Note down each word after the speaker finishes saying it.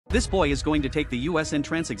This boy is going to take the US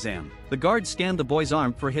entrance exam. The guard scanned the boy's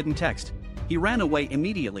arm for hidden text. He ran away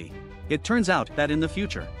immediately. It turns out that in the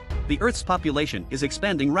future, the Earth's population is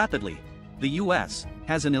expanding rapidly. The US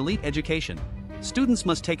has an elite education. Students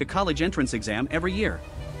must take a college entrance exam every year.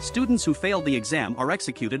 Students who failed the exam are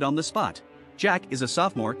executed on the spot. Jack is a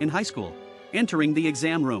sophomore in high school. Entering the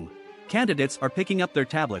exam room, candidates are picking up their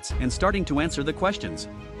tablets and starting to answer the questions.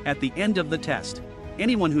 At the end of the test,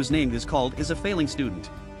 anyone whose name is called is a failing student.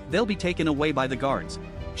 They'll be taken away by the guards.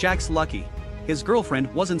 Jack's lucky. His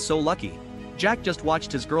girlfriend wasn't so lucky. Jack just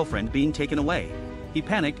watched his girlfriend being taken away. He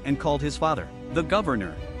panicked and called his father, the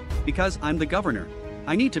governor. Because I'm the governor.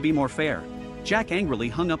 I need to be more fair. Jack angrily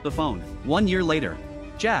hung up the phone. 1 year later,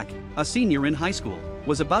 Jack, a senior in high school,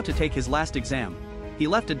 was about to take his last exam. He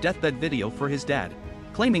left a deathbed video for his dad,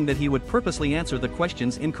 claiming that he would purposely answer the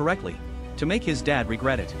questions incorrectly to make his dad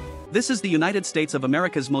regret it. This is the United States of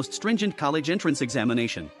America's most stringent college entrance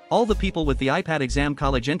examination. All the people with the iPad exam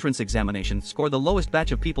college entrance examination score the lowest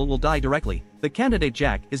batch of people will die directly. The candidate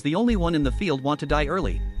Jack is the only one in the field want to die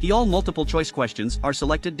early. All multiple choice questions are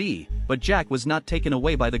selected D, but Jack was not taken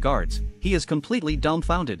away by the guards. He is completely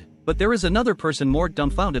dumbfounded. But there is another person more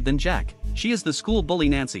dumbfounded than Jack. She is the school bully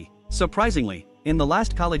Nancy. Surprisingly, in the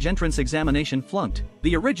last college entrance examination flunked.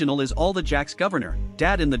 The original is all the Jack's governor.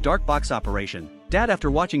 Dad in the dark box operation. Dad after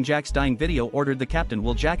watching Jack's dying video ordered the captain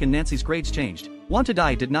while Jack and Nancy's grades changed. Want to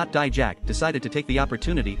die did not die. Jack decided to take the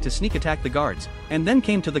opportunity to sneak attack the guards, and then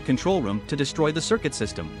came to the control room to destroy the circuit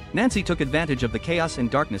system. Nancy took advantage of the chaos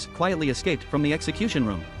and darkness, quietly escaped from the execution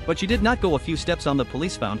room. But she did not go a few steps on. The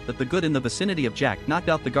police found that the good in the vicinity of Jack knocked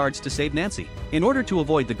out the guards to save Nancy. In order to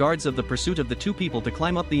avoid the guards of the pursuit of the two people to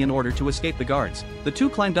climb up in order to escape the guards, the two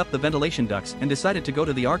climbed up the ventilation ducts and decided to go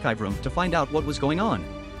to the archive room to find out what was going on.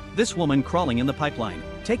 This woman crawling in the pipeline.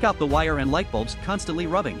 Take out the wire and light bulbs constantly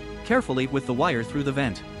rubbing carefully with the wire through the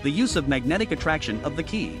vent. The use of magnetic attraction of the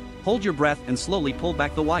key. Hold your breath and slowly pull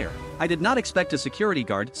back the wire. I did not expect a security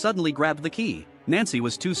guard suddenly grabbed the key. Nancy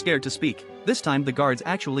was too scared to speak. This time the guards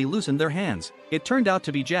actually loosened their hands. It turned out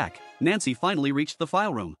to be Jack. Nancy finally reached the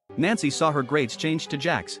file room. Nancy saw her grades change to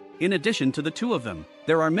Jack's. In addition to the two of them,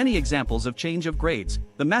 there are many examples of change of grades.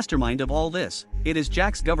 The mastermind of all this, it is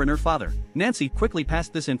Jack's governor father. Nancy quickly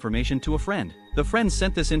passed this information to a friend. The friend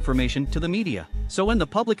sent this information to the media. So in the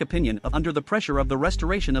public opinion under the pressure of the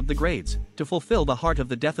restoration of the grades, to fulfill the heart of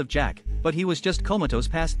the death of Jack, but he was just comatose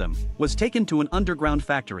past them, was taken to an underground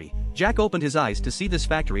factory. Jack opened his eyes to see this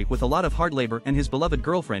factory with a lot of hard labor and his beloved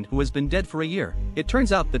girlfriend who has been dead for a year. It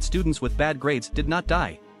turns out that students with bad grades did not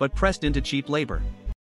die, but pressed into cheap labor.